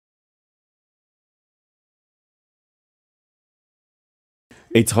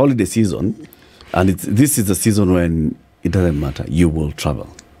it's holiday season, and this is the season when it doesn't matter. You will travel.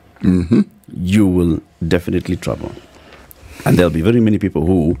 You will definitely travel. And there'll be very many people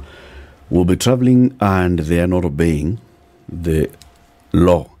who will be traveling and they are not obeying the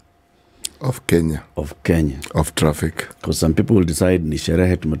law of Kenya. Of traffic. Because some people will decide, ni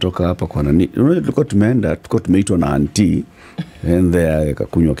sherehe tumetoka hapa kwa nani. Tulikuwa tumeenda, tulikuwa tumeitwa na auntie. And there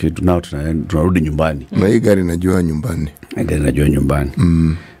kakunywa kitu. Now tunarudi nyumbani. Na hii gari najua nyumbani. Gari najua nyumbani.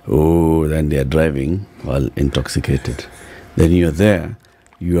 Oh, then they are driving while intoxicated. Then you're there,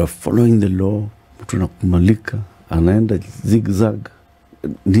 you are following the law. Mtu anakumalika, anaenda zigzag.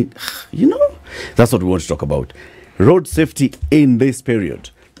 You know, that's what we want to talk about. Road safety in this period.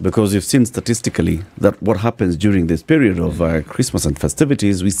 Because you've seen statistically that what happens during this period of Christmas and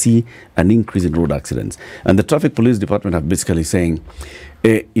festivities, we see an increase in road accidents. And the traffic police department have basically saying,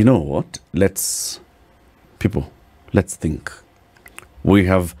 you know what, let's think. We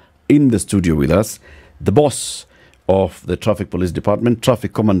have in the studio with us the boss of the traffic police department,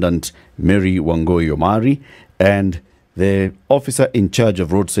 Traffic Commandant Mary Wangui Omari, and the officer in charge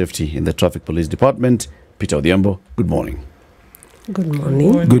of road safety in the traffic police department, Peter Odhiambo. Good morning. Good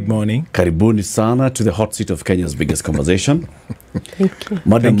morning. Good morning. Karibuni sana to the hot seat of Kenya's biggest conversation. Thank you.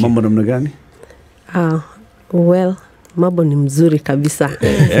 Madam, mambo namna gani? Well, mambo ni mzuri kabisa.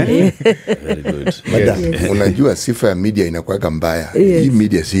 Very good. Madam, unajua sifa ya media inakuwa mbaya. Hii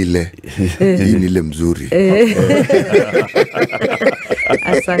media si ile. Hii ni ile mzuri.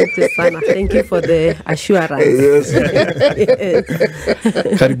 Asante sana. Thank you for the assurance.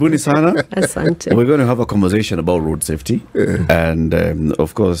 Karibuni sana. Asante. We're going to have a conversation about road safety. And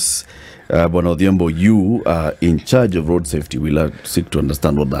of course, Bwana Odhiambo, you are in charge of road safety. We'll seek to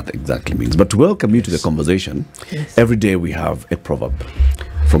understand what that exactly means. But to welcome you to the conversation, every day we have a proverb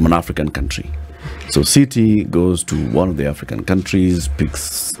from an African country. So City goes to one of the African countries,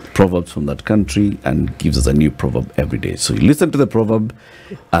 picks proverbs from that country, and gives us a new proverb every day. So you listen to the proverb,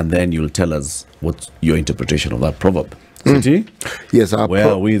 and then you'll tell us what's your interpretation of that proverb. City? Yes, where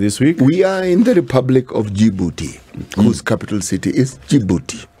are we this week? We are in the Republic of Djibouti, whose capital city is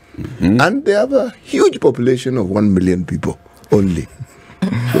Djibouti. And they have a huge population of 1 million people only.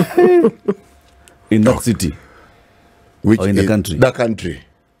 In that city? Which or in the country? The country.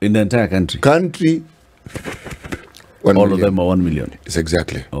 In the entire country? Country. All million. Of them are 1 million? Yes,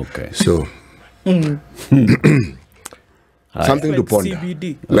 exactly. Okay. So, something to ponder.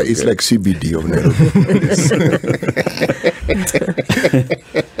 CBD. Like, it's like CBD of Nairobi.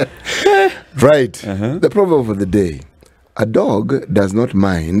 Right. The proverb of the day. A dog does not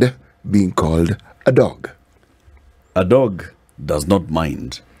mind being called a dog. A dog does not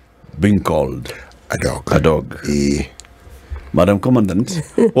mind being called a dog. A dog. Madam Commandant,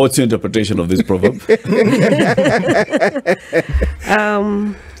 what's your interpretation of this proverb?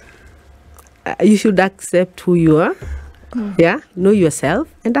 You should accept who you are. Yeah, know yourself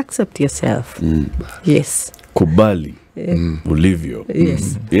and accept yourself. Yes. Kubali. Ulivyo.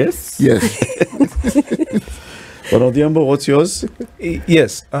 Yes. Yes? Yes. But Odhiambo, what's yours?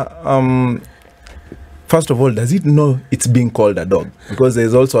 Yes. First of all, does it know it's being called a dog? Because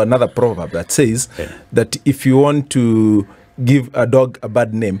there's also another proverb that says that if you want to give a dog a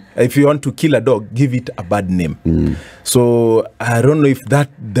bad name, if you want to kill a dog, give it a bad name. So I don't know if the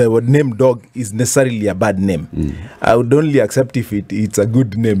name dog is necessarily a bad name. I would only accept if it's a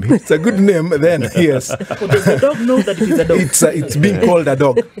good name. If it's a good name, then yes. Does the dog know that it is a dog? It's being called a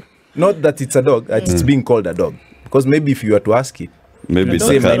dog. Not that it's a dog, it's being called a dog. Because maybe if you were to ask it, maybe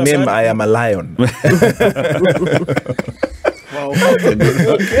say my name, I am a lion. Wow. If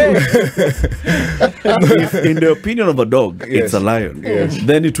in the opinion of a dog, it's a lion,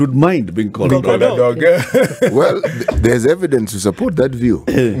 then it would mind being called a dog. Well, there's evidence to support that view.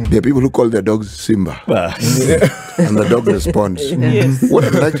 There are people who call their dogs Simba. And the dog responds. Yes. What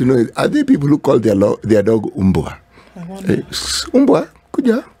I'd like to know is, are there people who call their dog Umbwa? Umbwa,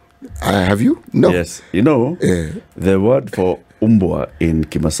 kuja. Have you? No. Yes. You know, the word for Umbwa in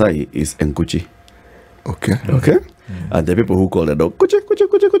Kimasai is Enkuchi. Okay. Okay? And the people who call the dog, kuchi, kuchi,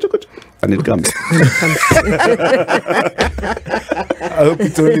 kuchi, kuchi, kuchi, and it comes. I hope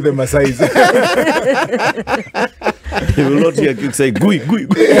it's only the Maasais. You will not hear you say, gui, gui,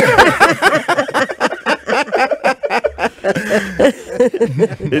 gui.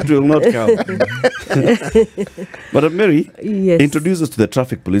 It will not come. But Mary, introduce us to the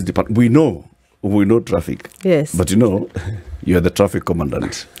traffic police department. We know traffic. Yes. But you know, you're the traffic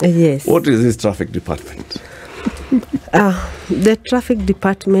commandant. Yes. What is this traffic department? The traffic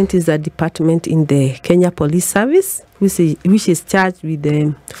department is a department in the Kenya Police Service, which is charged with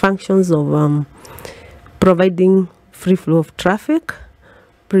the functions of providing free flow of traffic,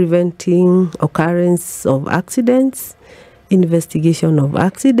 preventing occurrence of accidents, investigation of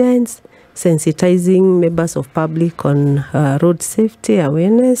accidents, sensitizing members of public on road safety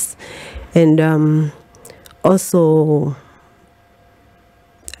awareness, and also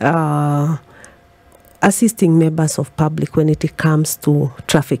assisting members of public when it comes to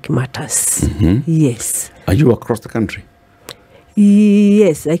traffic matters. Yes. Are you across the country?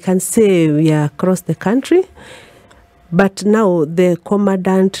 Yes, I can say we are across the country. But now the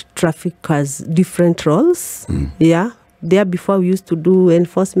Commandant traffic has different roles. Yeah. There before we used to do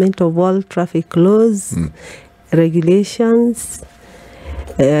enforcement of all traffic laws, regulations,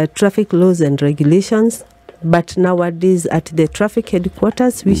 traffic laws and regulations. But nowadays at the traffic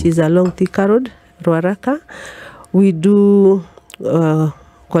headquarters, which is along Thika Road, Ruaraka, we do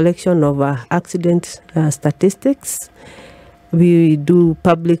collection of accident statistics. We do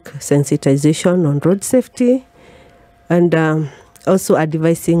public sensitization on road safety, and also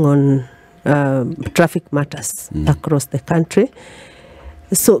advising on traffic matters across the country.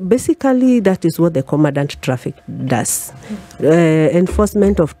 So basically, that is what the Commandant traffic does.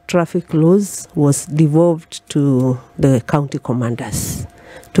 Enforcement of traffic laws was devolved to the county commanders,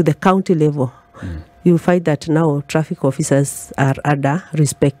 to the county level. You find that now traffic officers are under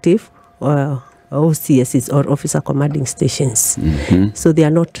respective OCSs, or officer commanding stations. So they are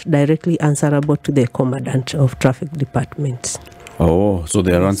not directly answerable to the Commandant of Traffic Department. Oh, so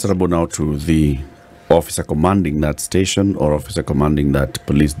they are answerable now to the officer commanding that station or officer commanding that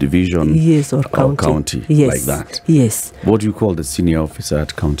police division? Yes, or county. Yes. Like that? Yes. What do you call the senior officer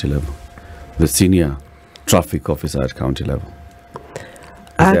at county level? The senior traffic officer at county level?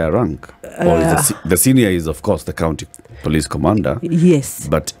 Is there a rank? Or is the senior is, of course, the county police commander? Yes.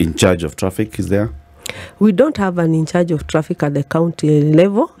 But in charge of traffic is there? We don't have an in charge of traffic at the county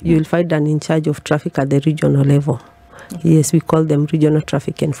level. You will find an in charge of traffic at the regional level. Yes, we call them regional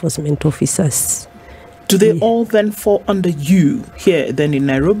traffic enforcement officers. Do they all then fall under you here then in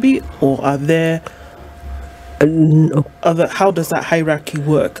Nairobi, or are there other? How does that hierarchy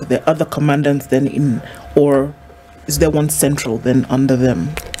work? Are there other commandants then in, or is there one central then under them?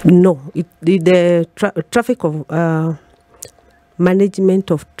 No, the traffic of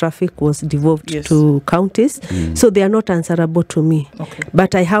management of traffic was devolved to counties, so they are not answerable to me. Okay.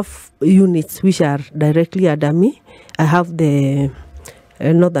 But I have units which are directly under me. I have the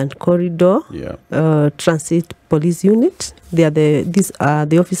Northern Corridor Transit Police Unit. These are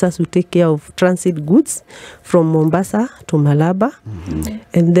the officers who take care of transit goods from Mombasa to Malaba.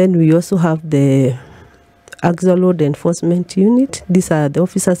 And then we also have the Axolotl Enforcement Unit. These are the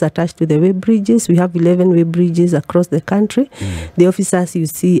officers attached to the way bridges. We have 11 way bridges across the country. The officers you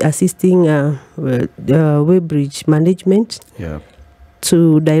see assisting way bridge management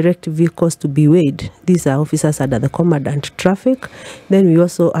to direct vehicles to be weighed. These are officers under the Commandant Traffic. Then we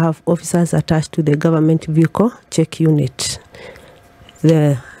also have officers attached to the Government Vehicle Check Unit.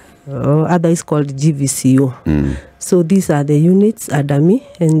 The other is called GVCU. So these are the units under me,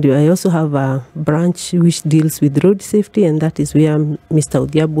 and I also have a branch which deals with road safety, and that is where Mr.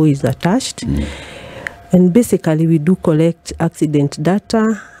 Odhiambo is attached. And basically we do collect accident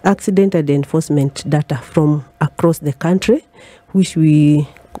data, accident and enforcement data from across the country, which we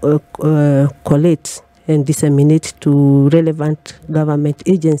collect and disseminate to relevant government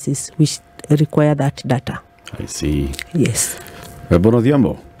agencies which require that data. I see. Yes.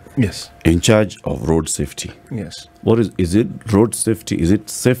 Odhiambo. Yes. In charge of road safety. Yes. What is it road safety? Is it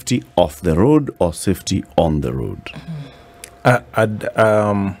safety off the road or safety on the road? I'd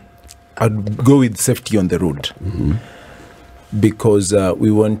go with safety on the road, because we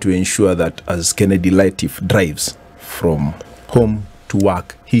want to ensure that as Kennedy Latif drives from home to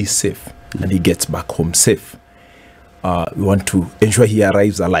work, he is safe and he gets back home safe. We want to ensure he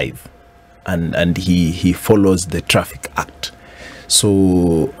arrives alive and he follows the Traffic Act.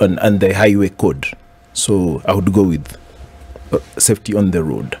 So, and the highway code. So I would go with safety on the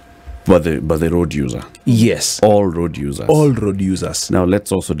road. But the road user? Yes. All road users? All road users. Now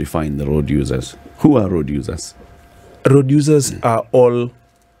let's also define the road users. Who are road users? Road users are all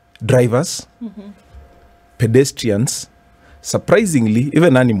drivers, pedestrians, surprisingly,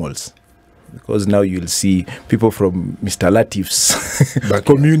 even animals. Because now you'll see people from Mr. Latif's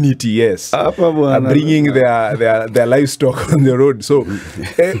community, are bringing their livestock on the road. So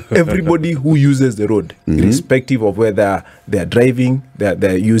everybody who uses the road, irrespective of whether they're driving,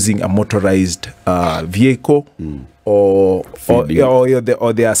 they're using a motorized vehicle, or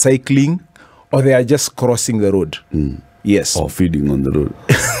they are cycling, or they are just crossing the road. Yes. Or feeding on the road.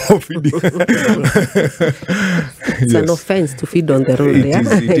 It's an offense to feed on the road. It yeah?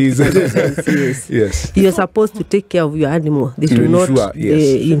 is. It's an offense, yes. Yes. You're supposed to take care of your animal. They should not ensure,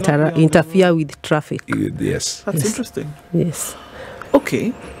 yes. interfere with traffic. Yes. That's interesting. Yes.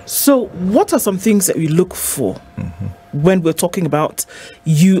 Okay, so what are some things that we look for when we're talking about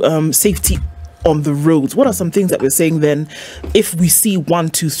safety on the roads? What are some things that we're saying then? If we see 1,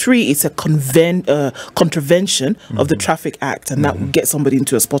 2, 3, it's a contravention of the Traffic Act, and that will get somebody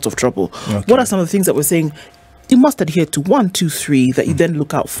into a spot of trouble. Okay. What are some of the things that we're saying you must adhere to? 1, 2, 3 that you then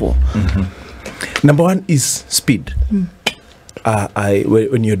look out for. Number 1 is speed.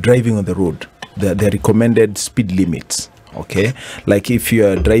 When you're driving on the road, the recommended speed limits. Okay, like if you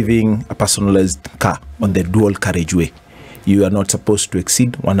are driving a personalized car on the dual carriageway, you are not supposed to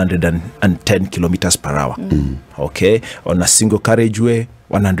exceed 110 kilometers per hour. Okay, on a single carriageway,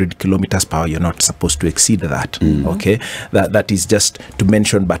 100 kilometers per hour, you're not supposed to exceed that. Okay, that is just to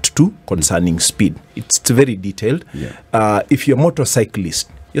mention, but 2 concerning speed. It's very detailed. If you're a motorcyclist,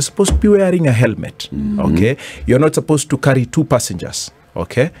 you're supposed to be wearing a helmet. Okay, you're not supposed to carry 2 passengers.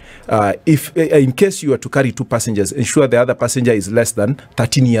 Okay, if in case you are to carry 2 passengers, ensure the other passenger is less than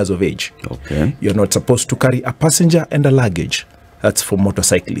 13 years of age. Okay, you're not supposed to carry a passenger and a luggage. That's for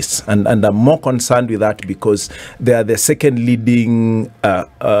motorcyclists, and I'm more concerned with that because they are the second leading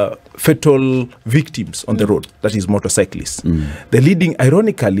fatal victims on the road. That is motorcyclists. The leading,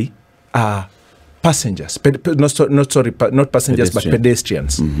 ironically, are passengers, not passengers, but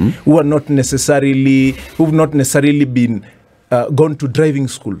pedestrians, who are not necessarily, who've not necessarily been gone to driving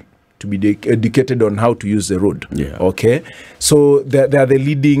school to be educated on how to use the road. Okay, so they are the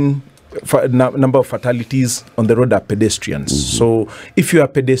leading number of fatalities on the road are pedestrians. So if you are a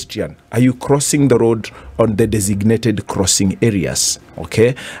pedestrian, are you crossing the road on the designated crossing areas?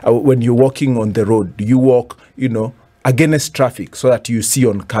 Okay, when you're walking on the road, do you walk, against traffic so that you see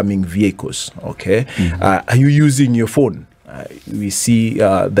oncoming vehicles? Okay, are you using your phone? We see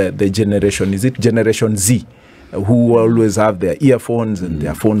the generation, is it Generation Z, who always have their earphones and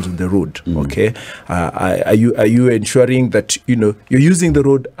their phones on the road. Okay, are you ensuring that you're using the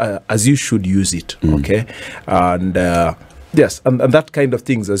road as you should use it? Okay, and yes, and that kind of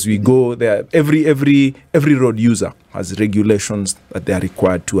things. As we go there, every road user has regulations that they are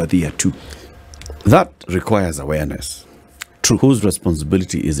required to adhere to. That requires awareness. True. Whose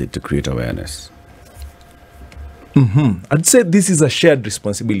responsibility is it to create awareness? I'd say this is a shared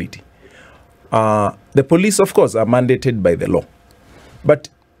responsibility. The police, of course, are mandated by the law. But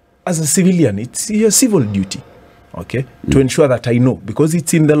as a civilian, it's your civil duty, okay, to ensure that I know, because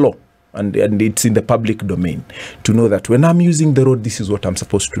it's in the law and it's in the public domain, to know that when I'm using the road, this is what I'm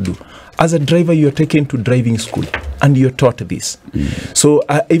supposed to do. As a driver, you're taken to driving school and you're taught this. So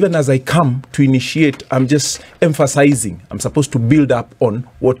even as I come to initiate, I'm just emphasizing, I'm supposed to build up on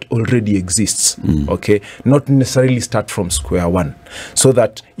what already exists, okay, not necessarily start from square one. So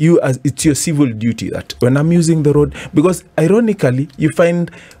that it's your civil duty that when I'm using the road, because ironically, you find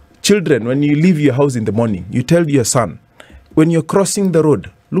children, when you leave your house in the morning, you tell your son, when you're crossing the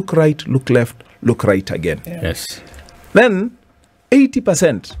road, look right, look left, look right again. Yes. Then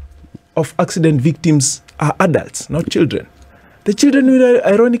 80% of accident victims are adults, not children. The children will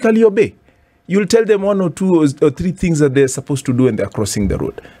ironically obey. You'll tell them 1 or 2 or 3 things that they're supposed to do when they're crossing the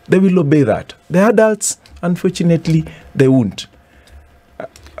road. They will obey that. The adults, unfortunately, they won't.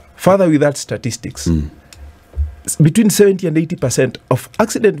 Further with that statistics, between 70 and 80% of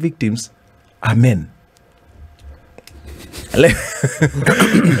accident victims are men.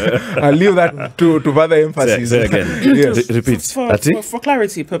 I'll leave that to further emphasis. Say again. Yes. Repeat. For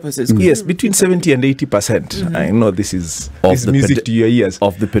clarity purposes. Yes, between 70 and 80%. I know this is music to your ears.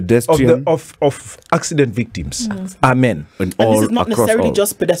 Of the pedestrian? Of accident victims are men. And this is not necessarily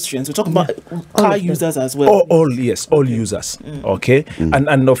just pedestrians. We're talking about car users as well. All users. Okay.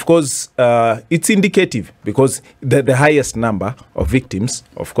 And of course, it's indicative because the highest number of victims,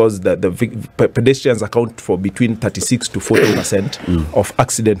 of course, the pedestrians account for between 36 to 40% of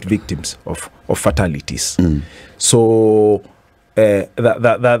accident victims of fatalities. So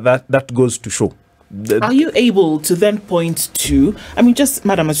that goes to show. Are you able to then point to,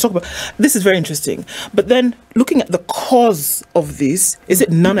 Madam, let's talk about, this is very interesting, but then looking at the cause of this, is it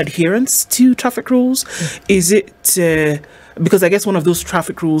non-adherence to traffic rules? Is it, because I guess one of those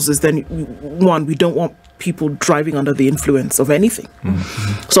traffic rules is then, one, we don't want people driving under the influence of anything.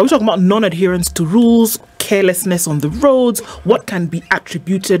 So we're talking about non-adherence to rules, carelessness on the roads, what can be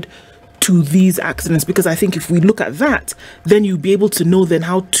attributed to these accidents? Because I think if we look at that, then you'll be able to know then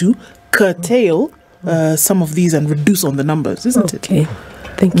how to curtail some of these and reduce on the numbers, isn't it? Okay.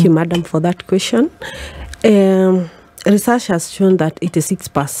 Thank you, Madam, for that question. research has shown that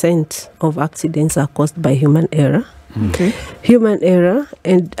 86% of accidents are caused by human error. Okay. Human error,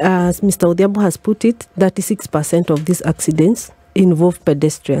 and as Mr. Odhiambo has put it, 36% of these accidents involve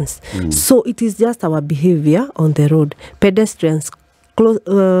pedestrians. So it is just our behavior on the road. Pedestrians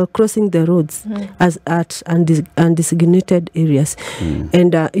crossing the roads as at undesignated areas.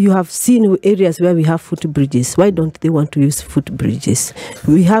 And you have seen areas where we have footbridges. Why don't they want to use footbridges?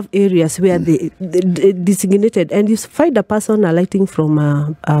 We have areas where they designated, and you find a person alighting from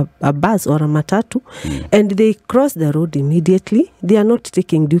a bus or a matatu, and they cross the road immediately. They are not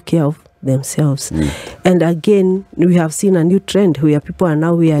taking due care of themselves. And again, we have seen a new trend where people are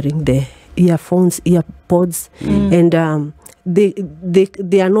now wearing the earphones, earpods, and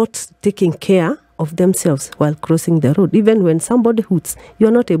they are not taking care of themselves while crossing the road. Even when somebody hoots, you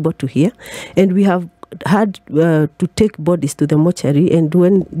are not able to hear. And we have had to take bodies to the mortuary, and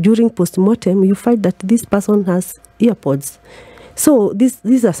when during post-mortem you find that this person has earpods. So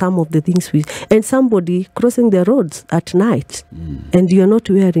these are some of the things and somebody crossing the roads at night, and you are not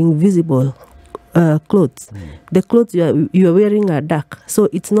wearing visible clothes. The clothes you are wearing are dark, so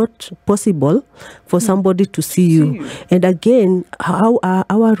it's not possible for somebody to see you. And again, how are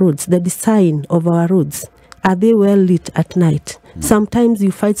our roads, the design of our roads, are they well lit at night? Sometimes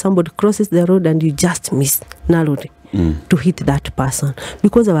you find somebody crosses the road and you just miss narrowly to hit that person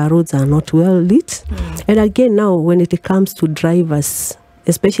because our roads are not well lit. And again, now when it comes to drivers,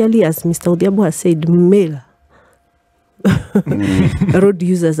 especially as Mr. Odhiambo has said, male road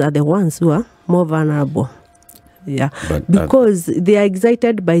users are the ones who are more vulnerable. Yeah, because they are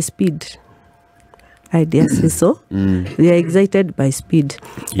excited by speed. I dare say so. They are excited by speed.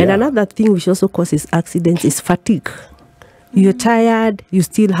 And another thing which also causes accidents is fatigue. You're tired, you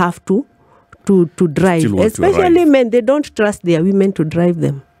still have to drive. Especially men, they don't trust their women to drive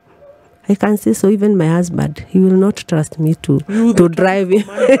them. I can say so. Even my husband, he will not trust me to drive him.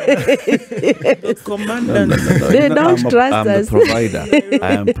 The commandant. No. They don't trust us. I'm the provider.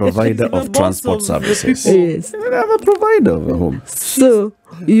 I am provider of transport services. Yes. I'm a provider of a home. So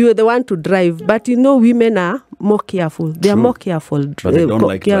you are the one to drive, but you know women are more careful. They are more careful. But they don't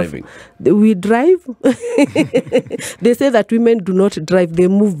like driving. We drive. They say that women do not drive; they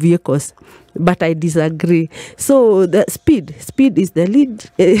move vehicles. But I disagree. So the speed is the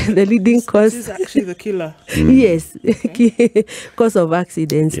leading cause. This is actually the killer. Yes, cause of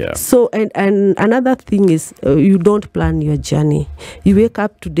accidents. Yeah. So and another thing is you don't plan your journey. You wake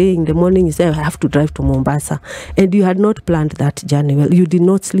up today in the morning, you say I have to drive to Mombasa, and you had not planned that journey well. You did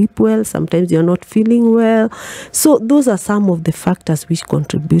not sleep well. Sometimes you're not feeling well. So those are some of the factors which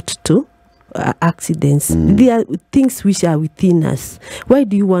contribute to accidents. There are things which are within us. Why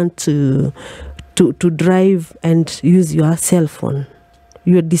do you want to drive and use your cell phone?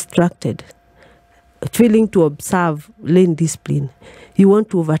 You're distracted, failing to observe lane discipline. You want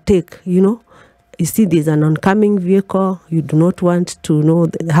to overtake, you see there's an oncoming vehicle, you do not want to know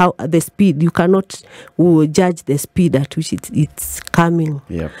how the speed. You cannot judge the speed at which it's coming.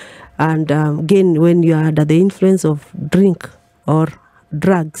 Yeah. And again, when you are under the influence of drink or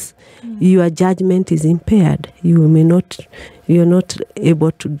drugs, your judgment is impaired. You're not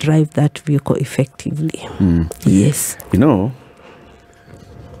able to drive that vehicle effectively. Yes.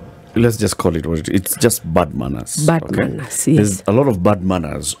 Let's just call it what it is. It's just bad manners. Manners, yes. There's a lot of bad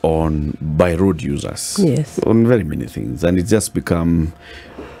manners by road users. Yes. On very many things. And it's just become,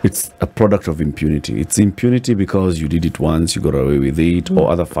 it's a product of impunity. It's impunity because you did it once, you got away with it, or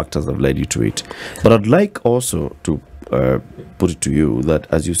other factors have led you to it. But I'd like also to put it to you that,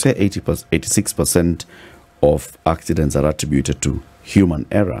 as you say, 86% of accidents are attributed to human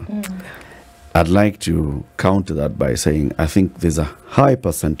error. I'd like to counter that by saying I think there's a high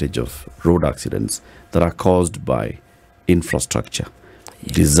percentage of road accidents that are caused by infrastructure,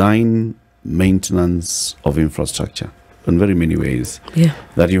 design, maintenance of infrastructure in very many ways.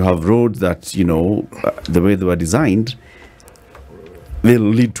 That you have roads that, the way they were designed, they'll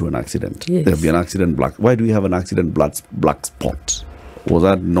lead to an accident. There'll be an accident black. Why do we have an accident black spot? Was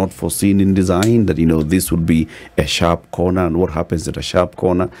that not foreseen in design, that this would be a sharp corner, and what happens at a sharp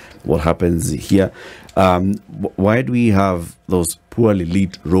corner, what happens here? Why do we have those poorly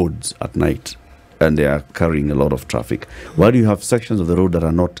lit roads at night and they are carrying a lot of traffic? Why do you have sections of the road that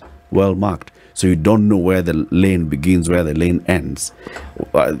are not well marked, so you don't know where the lane begins, where the lane ends?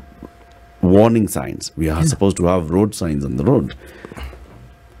 Warning signs. We are supposed to have road signs on the road.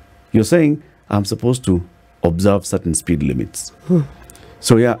 You're saying I'm supposed to observe certain speed limits.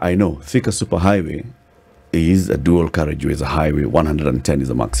 So I know Thika Superhighway is a dual carriageway, is a highway, 110 is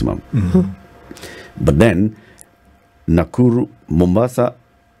the maximum. But then Nakuru, Mombasa,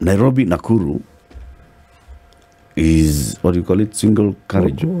 Nairobi, Nakuru, is, what do you call it, single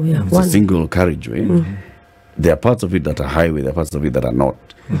carriage. It's a single carriageway. There are parts of it that are highway, there are parts of it that are not.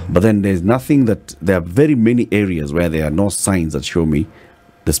 But then there's nothing that, there are very many areas where there are no signs that show me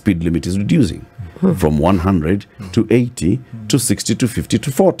the speed limit is reducing from 100 to 80 to 60 to 50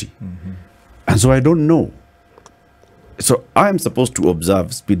 to 40. And so I don't know. So I'm supposed to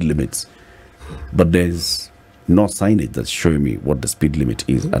observe speed limits, but there's no signage that's showing me what the speed limit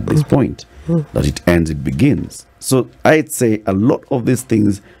is at this point. That it ends, it begins. So I'd say a lot of these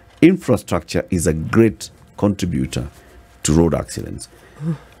things, infrastructure is a great contributor to road accidents.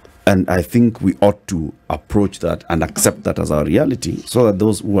 And I think we ought to approach that and accept that as our reality so that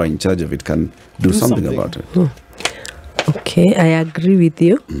those who are in charge of it can do something about it. Okay, I agree with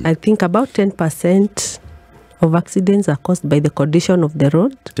you. I think about 10% of accidents are caused by the condition of the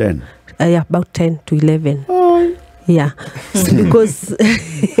road. 10? Yeah, about 10 to 11. Yeah, because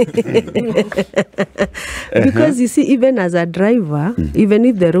because you see, even as a driver, even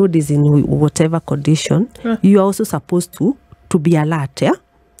if the road is in whatever condition, you are also supposed to be alert,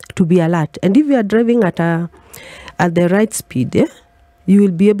 to be alert. And if you are driving at the right speed, you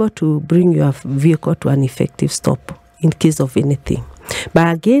will be able to bring your vehicle to an effective stop in case of anything.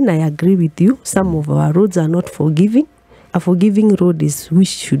 But again, I agree with you. Some of our roads are not forgiving. A forgiving road is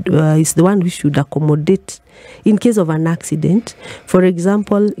the one we should accommodate in case of an accident. For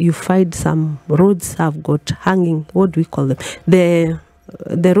example, you find some roads have got hanging, what do we call them? The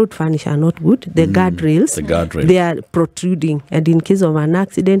road furnish are not good. The guardrails, they are protruding. And in case of an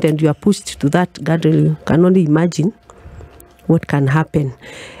accident and you are pushed to that guardrail, you can only imagine what can happen.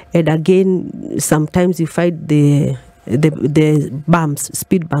 And again, sometimes you find the bumps,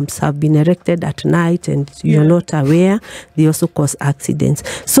 speed bumps have been erected at night and you're not aware. They also cause accidents.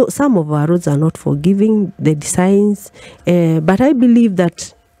 So some of our roads are not forgiving, the designs, but I believe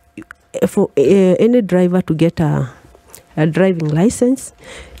that for any driver to get a driving license,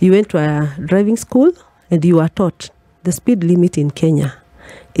 you went to a driving school and you are taught the speed limit in Kenya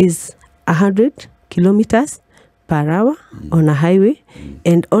is 100 kilometers per hour on a highway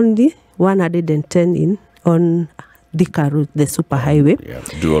and only 110 on Thika Road, the super highway.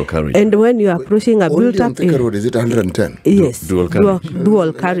 Dual carriage. And when you are approaching a built-up... on Thika Road, is it 110? Yes. Dual carriage.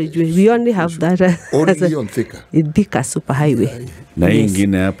 Dual carriage. We only have that only on Thika? Thika super highway. Na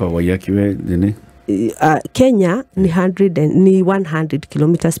ingine hapa Wayakiwe, nini? Kenya ni 100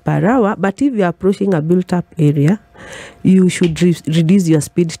 kilometers per hour, but if you are approaching a built-up area, you should reduce your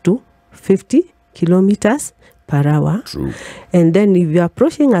speed to 50 kilometers per hour. True. And then if you are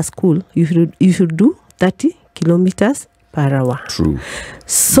approaching a school, you should do 30 kilometers per hour. True.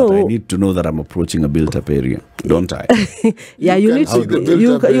 So but I need to know that I'm approaching a built-up area, don't I? Yeah, you need to.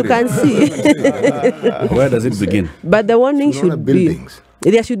 You can see. Where does it begin? But the warning should be. Buildings.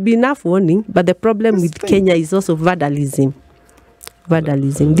 There should be enough warning. But the problem with Kenya is also vandalism.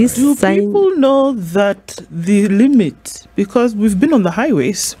 This Do sign. people know that the limit, because we've been on the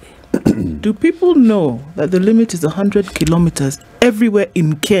highways, do people know that the limit is 100 kilometers everywhere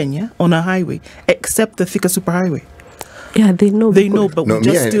in Kenya on a highway, except the Thika Superhighway? Yeah, they know. They know, but No, we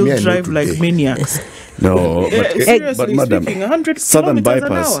just still me I know drive like today. maniacs. No, Seriously but madam, speaking, 100 Southern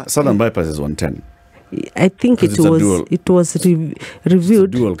kilometers an hour. Bypass is 110. I think Because it was It's a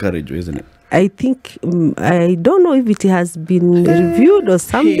reviewed. dual carriage, isn't it? I think I don't know if it has been reviewed or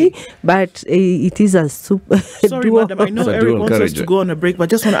something, but it is a super. Sorry, dual. madam. I know It's a Eric dual wants us carriage. to go on a break, but I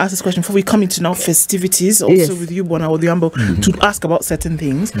just want to ask this question before we come into now festivities, also Yes. with you, Bona Odhiambo, to ask about certain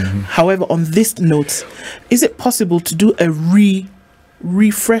things. However, on this note, is it possible to do a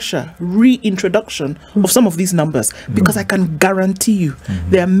refresher, reintroduction of some of these numbers? Because I can guarantee you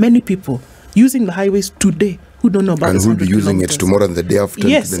there are many people using the highways today who don't know about And this we'll 100 be using it kilometers. tomorrow and the day after.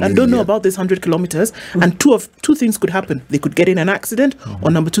 Yes, the and new don't know year. about this 100 kilometers. And two things could happen. They could get in an accident, or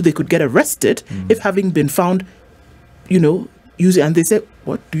number two, they could get arrested if having been found, using. And they say,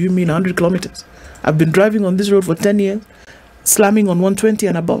 what do you mean 100 kilometers? I've been driving on this road for 10 years, slamming on 120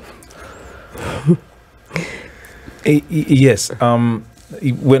 and above. Yes.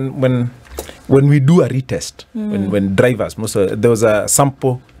 When we do a retest, when drivers, there was a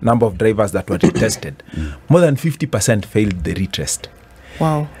sample number of drivers that were retested. More than 50% failed the retest.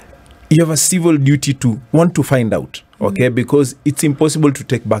 Wow. You have a civil duty to want to find out, okay? Because it's impossible to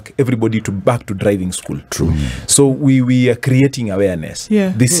take back everybody back to driving school. True. So we are creating awareness.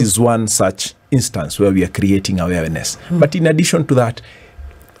 Yeah. This is one such instance where we are creating awareness. But in addition to that,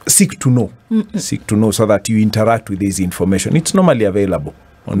 seek to know so that you interact with this information. It's normally available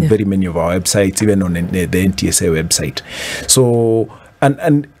on very many of our websites, even on the NTSA website. So,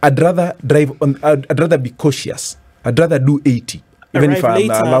 and I'd rather be cautious. I'd rather do 80 even if arrive I'm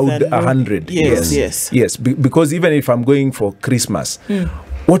later allowed than 100. Yes. Because even if I'm going for Christmas,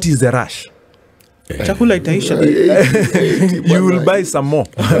 what is the rush? Chakula itaisha. You will buy some more.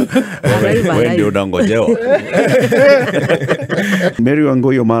 When ndio unangojewa. Mary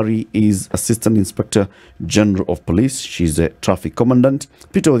Wangui Omari is Assistant Inspector General of Police. She's a traffic commandant.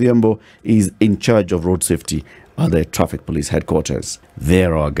 Peter Odhiambo is in charge of road safety at the traffic police headquarters.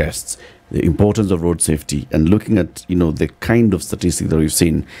 They're our guests. The importance of road safety and looking at, the kind of statistics that we've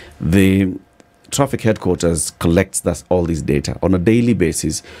seen, the traffic headquarters collects all this data. On a daily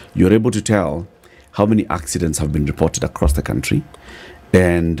basis, you're able to tell how many accidents have been reported across the country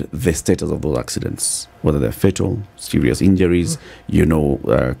and the status of those accidents, whether they're fatal, serious injuries,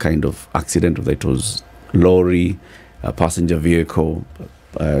 kind of accident, whether it was lorry, passenger vehicle,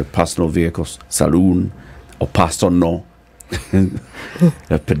 personal vehicles, saloon, or passed or no,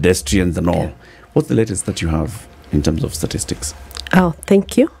 pedestrians and all. What's the latest that you have in terms of statistics? Oh,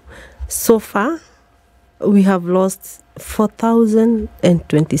 thank you. So far, we have lost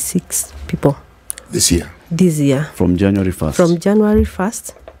 4,026 people. This year? This year. From January 1st? From January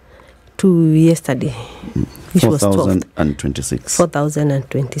 1st to yesterday, which was 4,026.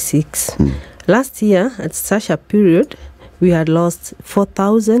 4,026. Last year, at such a period, we had lost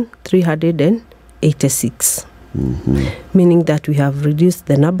 4,386. Meaning that we have reduced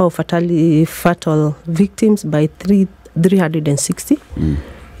the number of fatal victims by 360,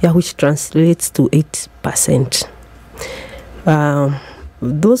 which translates to 8%.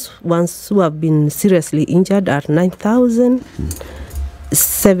 Those ones who have been seriously injured are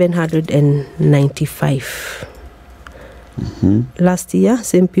 9,795. Last year,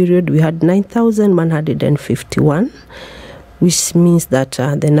 same period, we had 9,151, which means that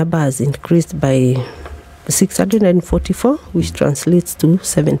the number has increased by 644, which translates to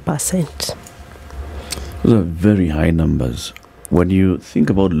 7%. Those are very high numbers. When you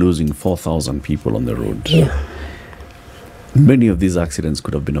think about losing 4,000 people on the road, many of these accidents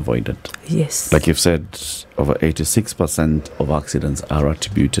could have been avoided. Yes. Like you've said, over 86% of accidents are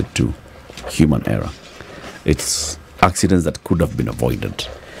attributed to human error. It's accidents that could have been avoided,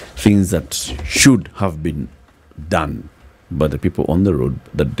 things that should have been done by the people on the road,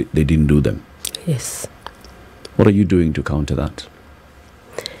 that they didn't do them. Yes. What are you doing to counter that?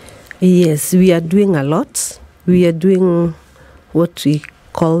 Yes, we are doing a lot. We are doing what we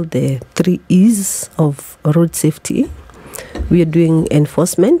call the 3 E's of road safety. We are doing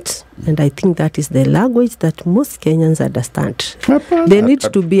enforcement, and I think that is the language that most Kenyans understand. They need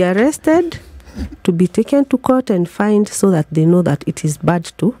to be arrested, to be taken to court and fined so that they know that it is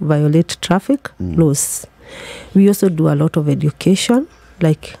bad to violate traffic laws. We also do a lot of education,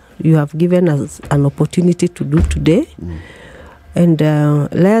 like you have given us an opportunity to do today, and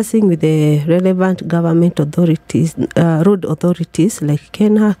liaising with the relevant government authorities, road authorities like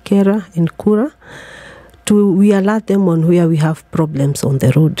Kena, Kera, and Kura, we alert them on where we have problems on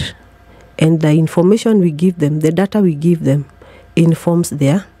the road. And the information we give them, the data we give them, informs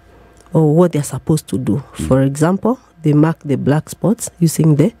what they're supposed to do. For example, they mark the black spots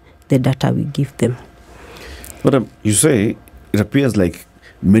using the data we give them. But you say, it appears like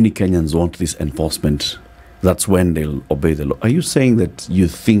many Kenyans want this enforcement. That's when they'll obey the law. Are you saying that you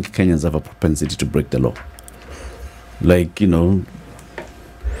think Kenyans have a propensity to break the law? Like, it's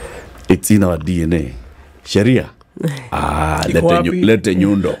in our DNA. Sharia. Lete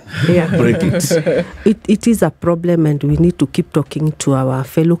nyundo. Break it. It is a problem, and we need to keep talking to our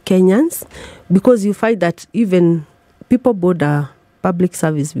fellow Kenyans, because you find that even people board a public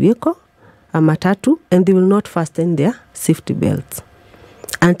service vehicle, a matatu, and they will not fasten their safety belts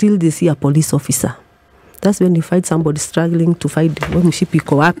until they see a police officer. That's when you find somebody struggling to find mshipi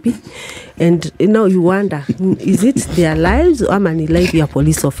iko wapi, and you wonder, is it their lives or many life a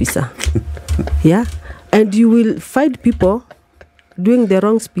police officer? Yeah. And you will find people doing the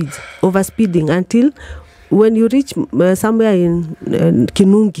wrong speeds, overspeeding, until when you reach somewhere in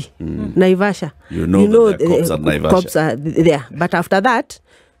Kinungi, Naivasha, you know the cops are there. But after that,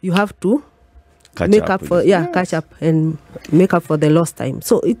 you have to catch up and make up for the lost time.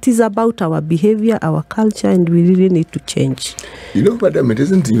 So it is about our behavior, our culture, and we really need to change. Madam, it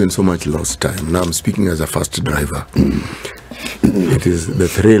isn't even so much lost time. Now I'm speaking as a fast driver. It is the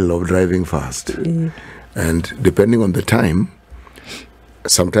thrill of driving fast. And depending on the time,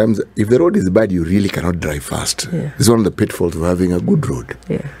 sometimes if the road is bad, you really cannot drive fast. It's one of the pitfalls of having a good road.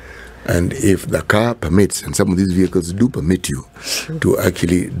 And if the car permits, and some of these vehicles do permit you to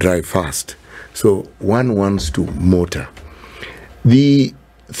actually drive fast, so one wants to motor. The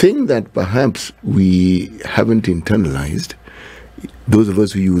thing that perhaps we haven't internalized, those of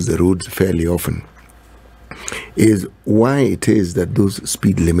us who use the roads fairly often, is why it is that those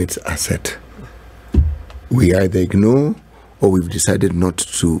speed limits are set. We either ignore or we've decided not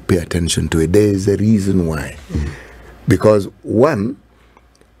to pay attention to it. There is a reason why. Because one,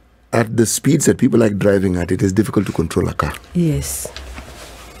 at the speeds that people like driving at, it is difficult to control a car. Yes.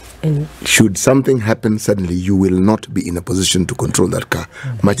 And should something happen suddenly, you will not be in a position to control that car,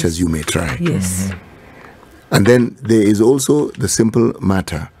 much as you may try. Yes. And then there is also the simple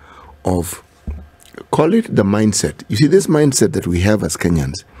matter of, call it the mindset. You see, this mindset that we have as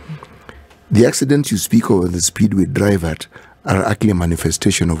Kenyans, the accidents you speak of and the speed we drive at are actually a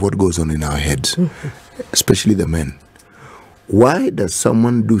manifestation of what goes on in our heads, especially the men. Why does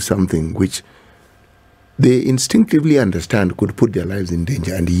someone do something which they instinctively understand could put their lives in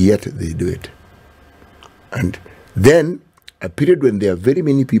danger, and yet they do it? And then a period when there are very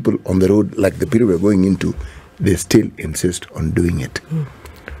many people on the road, like the period we're going into, they still insist on doing it.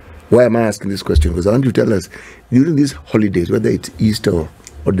 Why am I asking this question? Because I want you to tell us, during these holidays, whether it's Easter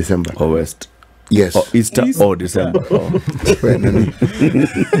or December. Or West. Yes. Or Easter or December.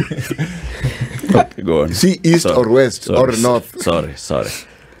 Okay, go on. See, East or West or North. Sorry.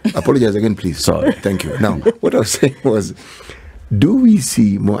 Apologize again, please. Sorry. Thank you. Now, what I was saying was, do we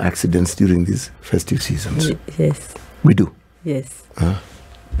see more accidents during these festive seasons? Yes. We do. Yes.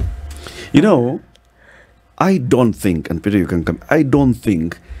 You know, I don't think, and Peter, you can come, I don't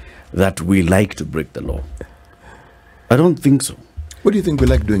think that we like to break the law. I don't think so. What do you think we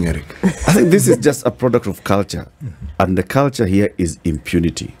like doing, Eric? I think this is just a product of culture. And the culture here is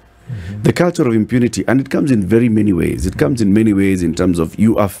impunity. The culture of impunity, and it comes in very many ways. It comes in many ways in terms of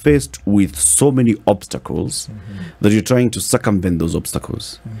you are faced with so many obstacles that you're trying to circumvent those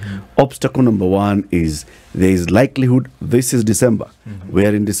obstacles. Obstacle number one is there is likelihood, this is December. We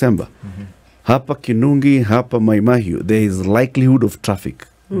are in December. Hapa Kinungi, hapa Maimahiu, there is likelihood of traffic.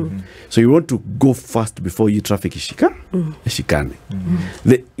 So you want to go fast before you traffic ishikane.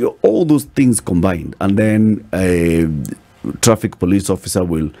 All those things combined, and then a traffic police officer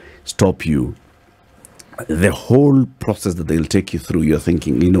will stop you. The whole process that they'll take you through, you're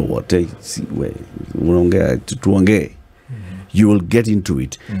thinking, you know what, you will get into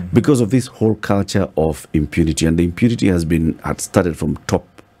it because of this whole culture of impunity. And the impunity had started from top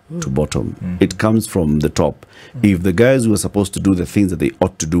to bottom. It comes from the top. If the guys who are supposed to do the things that they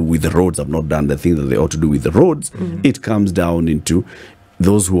ought to do with the roads have not done the things that they ought to do with the roads, it comes down into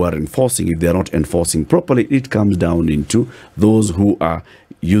those who are enforcing. If they are not enforcing properly, it comes down into those who are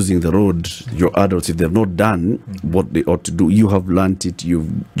using the road, your adults. If they've not done what they ought to do, you have learnt it,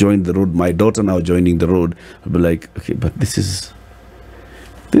 you've joined the road. My daughter now joining the road, I'll be like, okay, but this is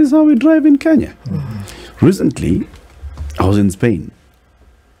how we drive in Kenya. Recently, I was in Spain.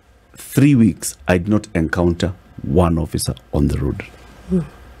 3 weeks, I did not encounter one officer on the road.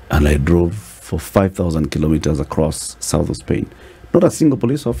 And I drove for 5,000 kilometers across south of Spain. Not a single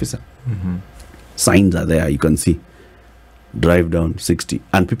police officer. Signs are there, you can see. Drive down 60,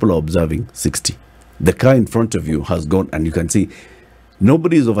 and people are observing 60. The car in front of you has gone, and you can see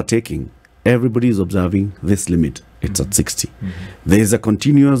nobody is overtaking. Everybody is observing this limit. It's at 60. There is a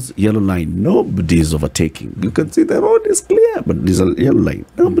continuous yellow line. Nobody is overtaking. You can see the road is clear, but there's a yellow line.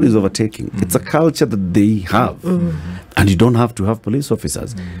 Nobody is overtaking. It's a culture that they have. And you don't have to have police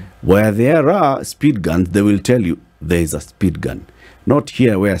officers. Where there are speed guns, they will tell you there is a speed gun. Not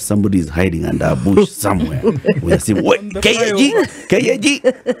here where somebody is hiding under a bush somewhere. We say, what? KAG?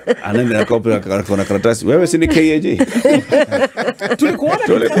 And then they're going to karatasi. Where is the KAG?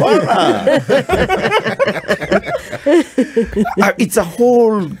 It's a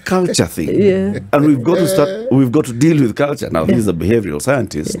whole culture thing. And we've got to deal with culture. Now, he's a behavioral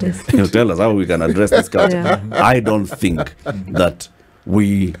scientist. He'll tell us how we can address this culture. I don't think that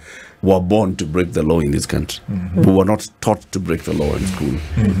we were born to break the law in this country. We were not taught to break the law in school.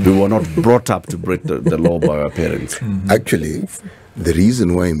 We were not brought up to break the law by our parents. Actually, the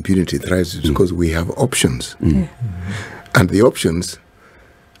reason why impunity thrives is because we have options. And the options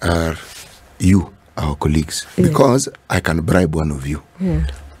are you, our colleagues. Because I can bribe one of you.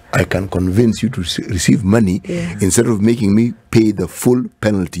 I can convince you to receive money instead of making me pay the full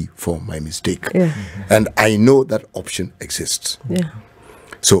penalty for my mistake. And I know that option exists.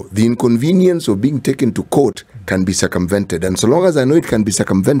 So the inconvenience of being taken to court can be circumvented. And so long as I know it can be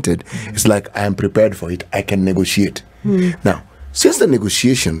circumvented, it's like I am prepared for it. I can negotiate. Now, since the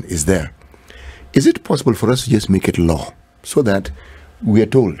negotiation is there, is it possible for us to just make it law so that we are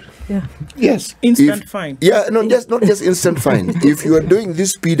told? Yes. Instant fine. Not just instant fine. If you are doing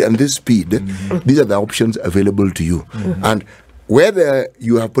this speed and this speed, these are the options available to you. And where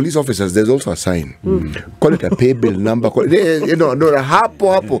you have police officers, there's also a sign. Call it a pay bill number. We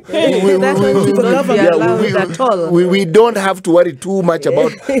don't have to worry too much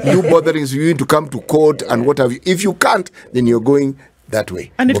about you bothering you to come to court and what have you. If you can't, then you're going that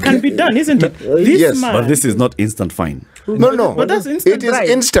way. And it can be done, isn't it? Yes. But this is not instant fine. No. But that's instant. It is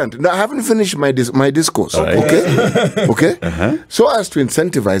instant. No, I haven't finished my discourse. Right. Okay? So as to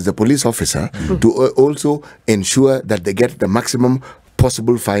incentivize the police officer to also ensure that they get the maximum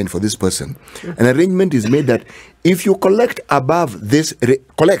possible fine for this person. An arrangement is made that if you collect above this,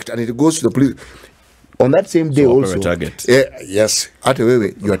 collect and it goes to the police, on that same day also, target. Yes,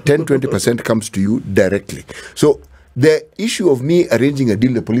 your 10-20% comes to you directly. So the issue of me arranging a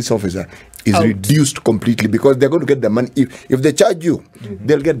deal with the police officer is reduced completely because they're going to get the money. If they charge you,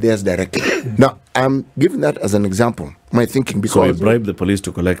 they'll get theirs directly. Now, I'm giving that as an example, my thinking, because... So I bribe the police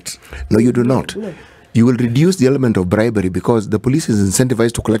to collect? No, you do not. You will reduce the element of bribery because the police is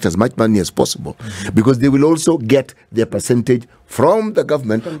incentivized to collect as much money as possible because they will also get their percentage from the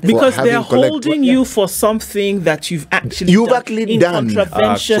government because they're holding you for something that you've actually done in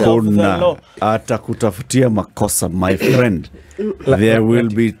contravention of the law. Atakutafutia makosa, my friend. There will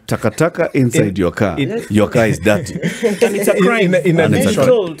be takataka inside your car. Your car is dirty. And it's a crime. In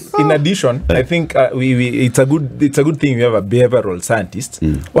addition, I think it's a good thing we have a behavioral scientist.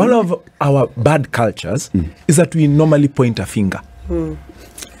 One of our bad cultures is that we normally point a finger.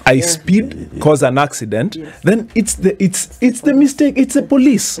 I speed, cause an accident, then it's the mistake. It's the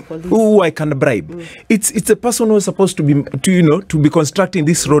police who I can bribe. It's the person who is supposed to be constructing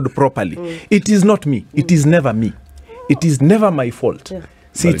this road properly. It is not me. It is never me. It is never my fault.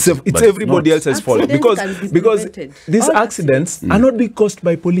 See, it's everybody else's fault because these accidents are not being caused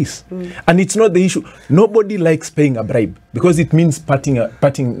by police, and it's not the issue. Nobody likes paying a bribe because it means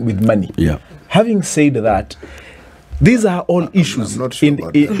parting with money. Yeah. Having said that, these are all issues. I'm not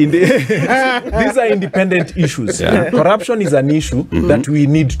sure these are independent issues. Yeah. Corruption is an issue that we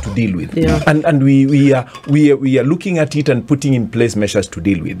need to deal with, and we are looking at it and putting in place measures to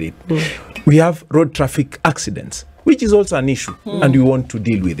deal with it. We have road traffic accidents, which is also an issue, and we want to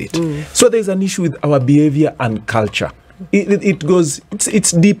deal with it. So there's an issue with our behavior and culture.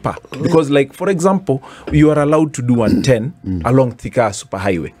 It's deeper because, like, for example, you are allowed to do 110 along Thika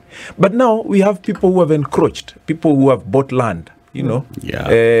Superhighway, but now we have people who have encroached, people who have bought land. What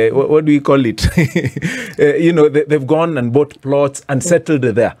do we call it? They've gone and bought plots and settled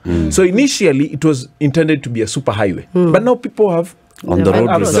there. So initially it was intended to be a superhighway, but now people have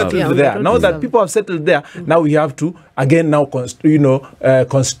settled there. Now that people have settled there, now we have to again construct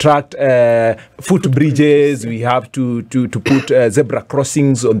footbridges. We have to put zebra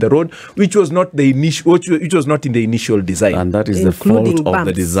crossings on the road, which was not the which was not in the initial design. And that is the fault of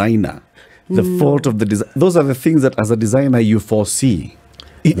the designer. The fault of the design. Those are the things that, as a designer, you foresee.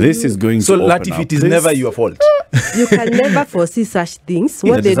 This is going to open up. So, Latif, it is never your fault. You can never foresee such things.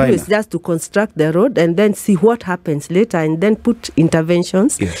 What they do is just to construct the road and then see what happens later and then put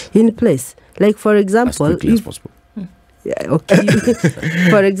interventions in place. Like, for example, as quickly as possible.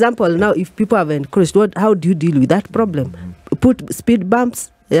 For example, now if people have encroached, how do you deal with that problem? Put speed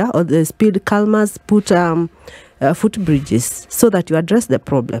bumps, or the speed calmers, put footbridges so that you address the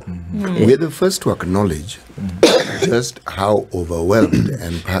problem. We're the first to acknowledge just how overwhelmed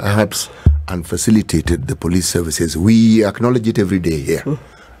and perhaps unfacilitated the police services. We acknowledge it every day here.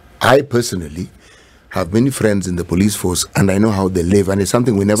 I personally have many friends in the police force and I know how they live, and it's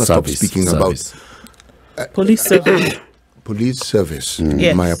something we never stop speaking about. Police service. Police service.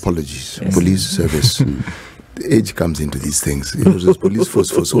 My apologies. Police service. The age comes into these things. It was police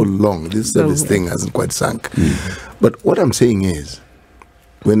force for so long. This service thing hasn't quite sunk. But what I'm saying is,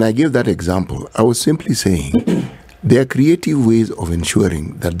 when I gave that example, I was simply saying there are creative ways of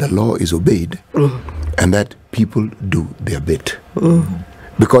ensuring that the law is obeyed and that people do their bit.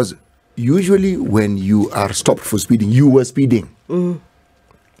 Because usually when you are stopped for speeding, you were speeding.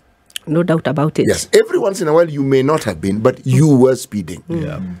 No doubt about it. Yes, every once in a while you may not have been, but you were speeding.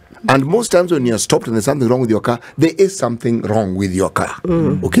 And most times when you're stopped and there's something wrong with your car, there is something wrong with your car.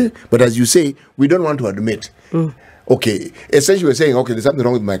 Okay? But as you say, we don't want to admit. Okay, essentially we're saying, okay, there's something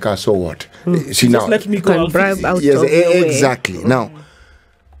wrong with my car, so what? See, now, just let me go and bribe out yes, of your exactly. way. Now,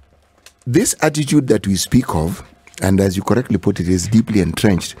 this attitude that we speak of, and as you correctly put it, is deeply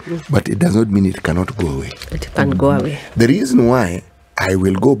entrenched, but it does not mean it cannot go away. It can go away. The reason why I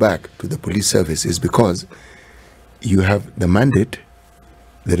will go back to the police service is because you have the mandate,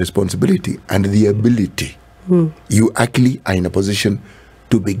 the responsibility, and the ability. You actually are in a position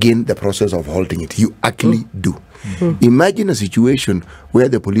to begin the process of halting it. You actually do. Imagine a situation where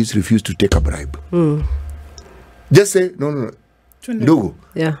the police refuse to take a bribe. Just say, no, Ndugu,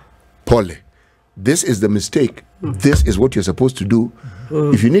 Yeah. pole. This is the mistake. This is what you're supposed to do.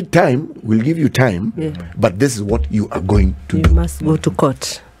 If you need time, we'll give you time. But this is what you are going to You do. must go to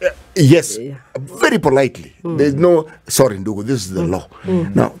court. Yes, Yeah. very politely. There's no, sorry, Ndugu, this is the law.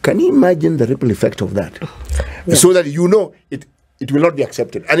 Now, can you imagine the ripple effect of that? So that you know it will not be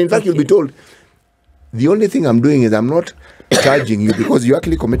accepted. And in fact, you'll be told, the only thing I'm doing is I'm not charging you because you're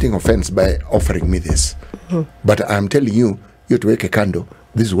actually committing offense by offering me this. But I'm telling you, you have to wake a candle.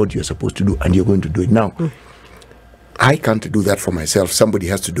 This is what you're supposed to do, and you're going to do it. Now, I can't do that for myself. Somebody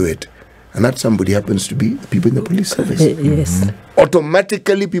has to do it. And that somebody happens to be the people in the police service. Yes.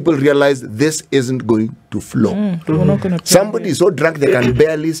 Automatically, people realize this isn't going to flow. We're not gonna Somebody is so drunk they can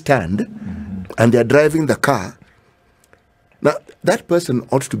barely stand, and they're driving the car. Now, that person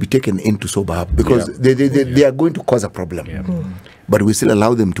ought to be taken in to sober up because they are going to cause a problem. But we still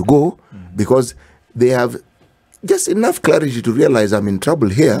allow them to go because they have just enough clarity to realize I'm in trouble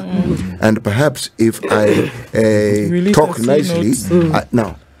here. And perhaps if I Release talk a few nicely.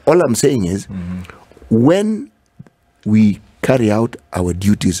 Now, all I'm saying is when we carry out our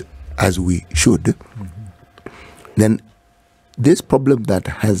duties as we should, then this problem that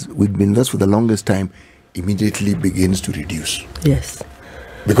we've been with us for the longest time immediately begins to reduce. Yes.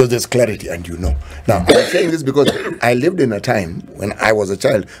 Because there's clarity and you know. Now, I'm saying this because I lived in a time when I was a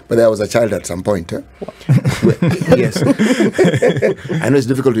child, but I was a child at some point. Yes. I know it's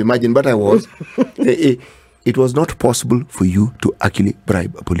difficult to imagine, but I was. It was not possible for you to actually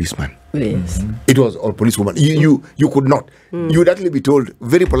bribe a policeman. Yes. It was, or policewoman. You could not. You would actually be told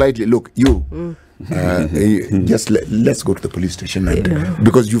very politely, look, just let's go to the police station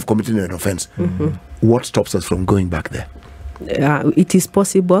because you've committed an offense. What stops us from going back there? It is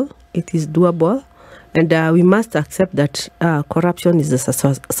possible, it is doable, and we must accept that corruption is a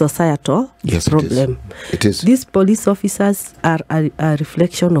societal problem. It is. These police officers are a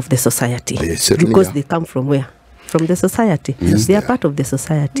reflection of the society because they come from where? From the society. Yes, they are part of the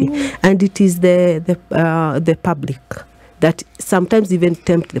society, and it is the public that sometimes even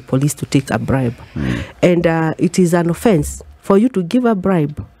tempt the police to take a bribe, and it is an offense for you to give a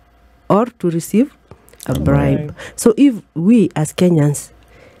bribe or to receive a bribe. So if we as Kenyans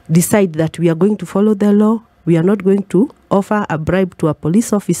decide that we are going to follow the law, we are not going to offer a bribe to a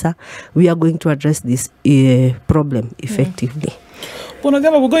police officer, we are going to address this problem effectively. Well,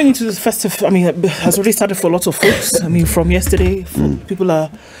 Odhiambo, we're going into this festive. I mean, it has already started for lots of folks. I mean, from yesterday, people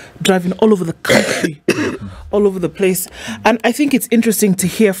are driving all over the country, all over the place. And I think it's interesting to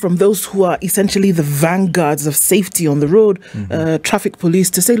hear from those who are essentially the vanguards of safety on the road, traffic police,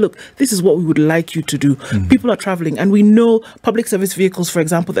 to say, look, this is what we would like you to do. People are traveling, and we know public service vehicles, for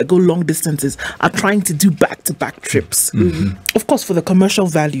example, that go long distances are trying to do back-to-back trips. Of course, for the commercial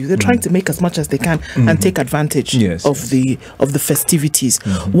value, they're trying to make as much as they can and take advantage of the festivities.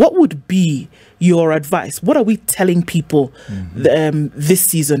 What would be your advice? What are we telling people this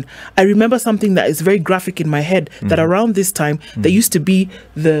season? I remember something that is very graphic in my head, that around this time there used to be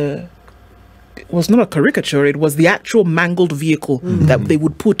it was not a caricature, it was the actual mangled vehicle that they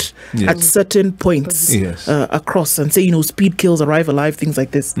would put at certain points across and say, speed kills, arrive alive, things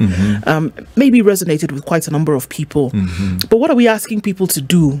like this. Maybe resonated with quite a number of people. But what are we asking people to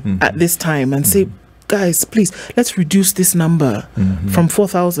do at this time and say, guys, please, let's reduce this number from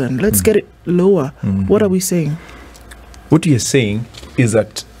 4,000. Let's get it lower. What are we saying? What you're saying is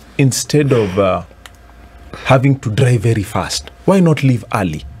that instead of having to drive very fast, why not leave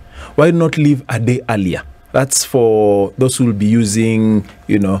early? Why not leave a day earlier? That's for those who will be using,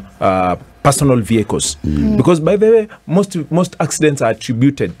 personal vehicles. Because, by the way, most accidents are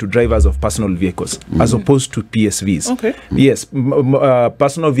attributed to drivers of personal vehicles as opposed to PSVs. Okay. Yes,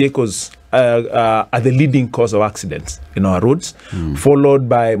 personal vehicles are the leading cause of accidents in our roads, followed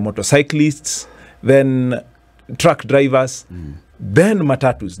by motorcyclists, then truck drivers, then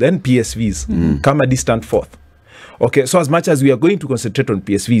matatus, then PSVs come a distant fourth. Okay, so as much as we are going to concentrate on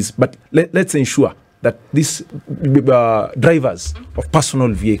PSVs, but let's ensure that these drivers of personal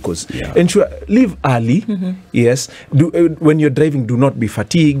vehicles ensure leave early. Yes, when you're driving, do not be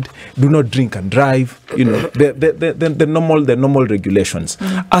fatigued. Do not drink and drive. The normal regulations.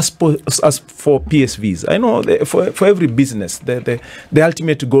 As for PSVs, I know for every business, the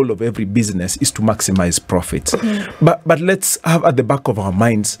ultimate goal of every business is to maximize profits. But let's have at the back of our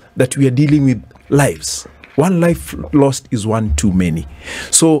minds that we are dealing with lives. One life lost is one too many.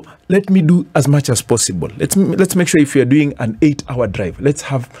 So let me do as much as possible. Let's make sure if you're doing an 8-hour drive, let's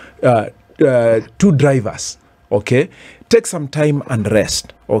have 2 drivers okay, take some time and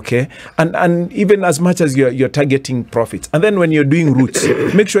rest, okay, and even as much as you're targeting profits, and then when you're doing routes,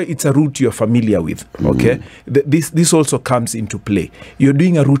 make sure it's a route you're familiar with, okay. This also comes into play. You're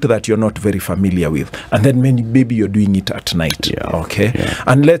doing a route that you're not very familiar with, and then maybe you're doing it at night, okay.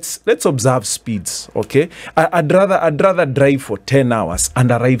 And let's observe speeds, okay. I'd rather drive for 10 hours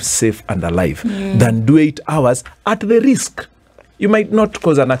and arrive safe and alive than do 8 hours at the risk. You might not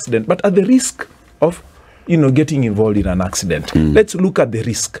cause an accident, but at the risk of getting involved in an accident. Let's look at the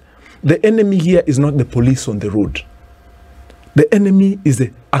risk. The enemy here is not the police on the road. The enemy is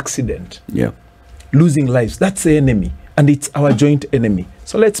the accident. Yeah. Losing lives. That's the enemy. And it's our joint enemy.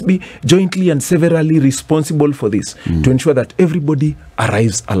 So let's be jointly and severally responsible for this to ensure that everybody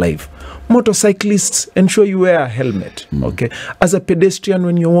arrives alive. Motorcyclists, ensure you wear a helmet. Okay. As a pedestrian,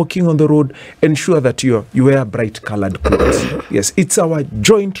 when you're walking on the road, ensure that you wear bright colored clothes. Yes, it's our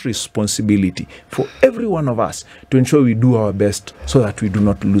joint responsibility for every one of us to ensure we do our best so that we do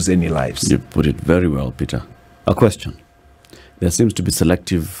not lose any lives. You put it very well, Peter. A question. There seems to be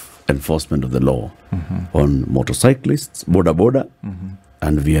selective enforcement of the law on motorcyclists, boda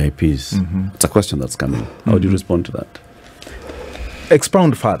and VIPs. It's a question that's coming. How do you respond to that?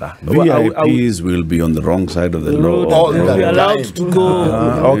 Expound further. VIPs will be on the wrong side of the law. All They'll be allowed to go.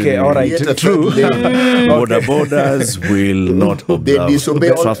 Okay, all right. True. Borders will not They observe disobey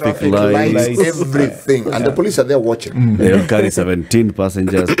the all traffic lights. everything. And the police are there watching. They'll carry 17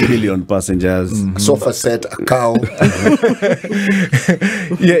 passengers, million passengers. Sofa set, a cow.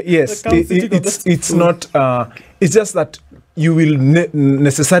 Yes. It's not. It's just that you will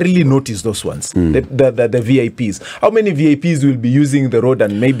necessarily notice those ones, the VIPs. How many VIPs will be using the road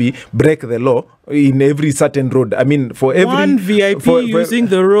and maybe break the law in every certain road? I mean, for every one VIP using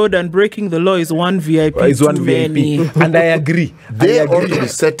the road and breaking the law is one VIP. Is one VIP, and I agree. They are already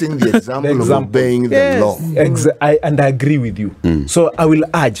setting the example of obeying the law. And I agree with you. So I will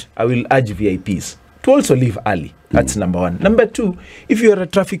urge VIPs to also leave early. That's number one. Number two, if you are a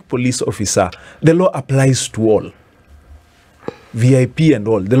traffic police officer, the law applies to all. VIP and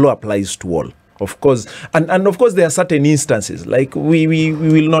all, the law applies to all, of course, and of course there are certain instances like we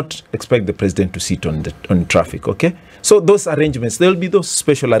will not expect the president to sit on traffic, okay? So those arrangements, there will be those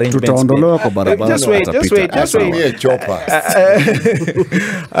special arrangements. Just wait.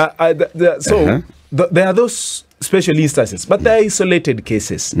 There are those special instances, but there are isolated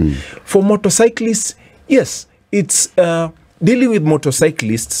cases. For motorcyclists, yes, it's dealing with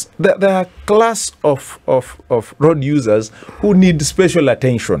motorcyclists, there are a class of road users who need special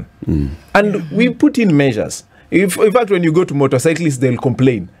attention. And we put in measures. In fact, when you go to motorcyclists, they'll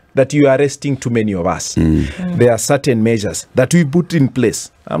complain that you are arresting too many of us. There are certain measures that we put in place.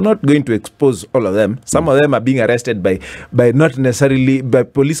 I'm not going to expose all of them. Some of them are being arrested by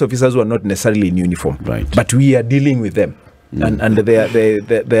police officers who are not necessarily in uniform. Right. But we are dealing with them. And they are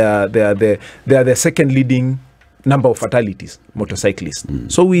the second leading number of fatalities, motorcyclists.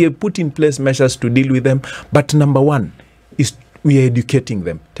 So we have put in place measures to deal with them. But number one is we are educating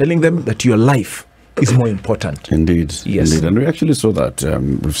them, telling them that your life is more important. Indeed. Yes. Indeed. And we actually saw that.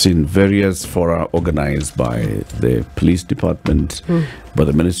 We've seen various fora organized by the police department, by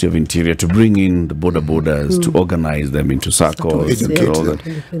the Ministry of Interior to bring in the borders, to organize them into circles, and all that,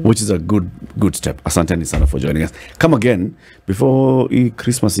 which is a good step. Asanteni sana for joining us. Come again before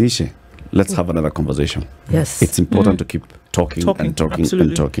Christmas Ishe. Let's have another conversation. Yes. It's important to keep talking and talking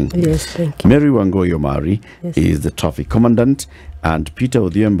and talking. Yes, thank you. Mary Wangui Omari is the traffic commandant, and Peter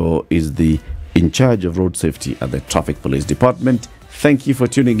Odhiambo is in charge of road safety at the Traffic Police Department. Thank you for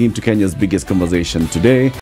tuning in to Kenya's biggest conversation today.